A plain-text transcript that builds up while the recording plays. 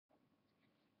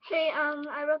Hey,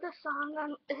 I wrote this song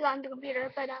it's on the computer,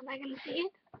 but I can see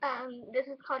it. This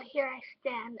is called Here I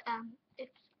Stand.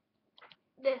 It's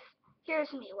this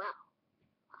hears me well.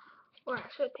 Or I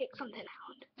should take something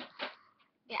out.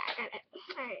 Yeah, I got it.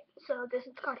 Alright, so this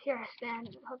is called Here I Stand.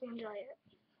 Hope you enjoy it.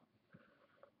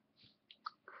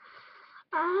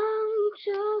 I'm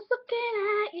just looking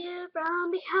at you from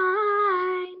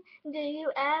behind. Do you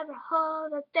ever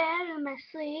hold up there in my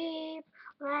sleep?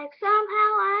 Like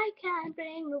somehow I can't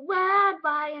bring the world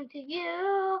by into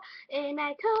you. And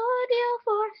I told you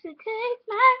forced to take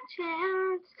my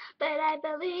chance, but I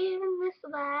believe in this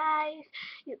life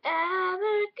you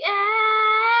ever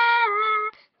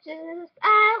get. Just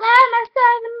I let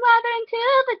myself and mother into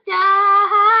the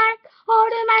dark,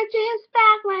 holding my dreams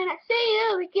back when I see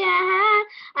you again.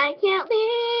 I can't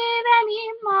leave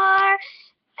anymore,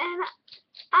 and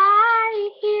I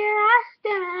hear us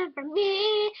stand for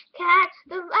me. Catch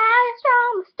the lies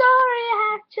from the story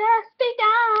has just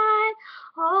begun.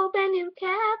 Hoping you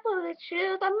care for the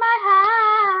truth of my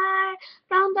heart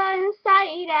from the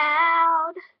inside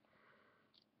out.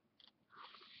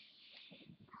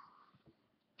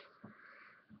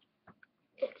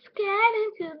 It's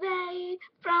getting too late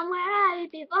from where I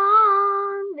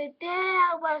belong. The day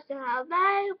I wasn't how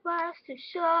life was too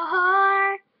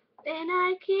short. Then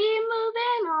I keep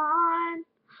moving on,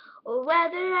 or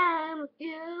whether I'm with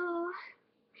you.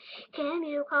 Can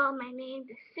you call my name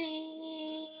to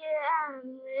see I'm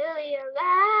really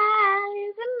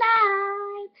alive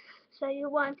tonight? So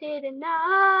you wanted to know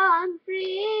I'm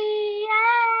free.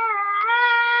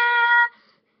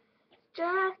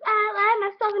 Just I let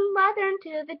myself and wander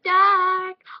into the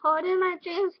dark, holding my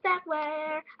dreams back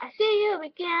where I see you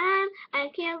again. I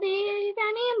can't leave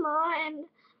anymore, and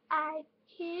I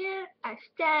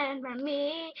stand by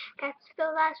me. Catch the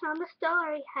lies from the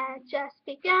story had just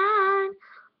begun.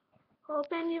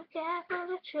 Hoping you care for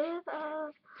the truth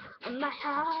of my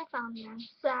heart from the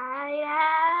inside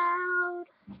out.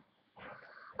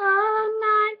 Oh,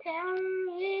 night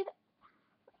terror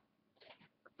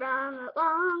from the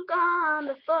long gone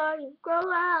before you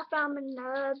grow up from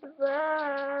another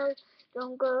world.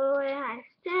 Don't go away, I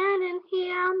standing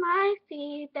here on my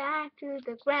feet back to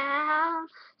the ground.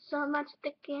 So much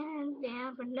thinking,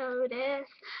 never noticed.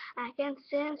 I can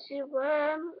sense you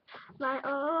were my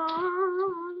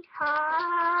own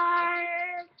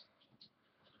heart.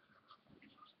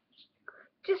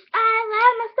 Just I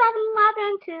let myself wander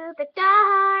into the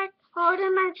dark,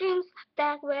 holding my dreams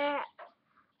back where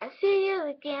I see you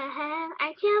again.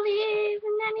 I can't leave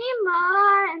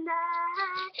anymore, and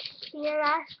here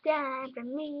I stand for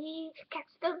me. Catch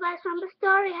the lies from the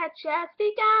story had just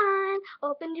begun.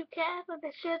 Open you care for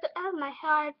the truth of my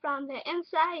heart from the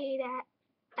inside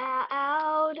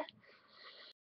out.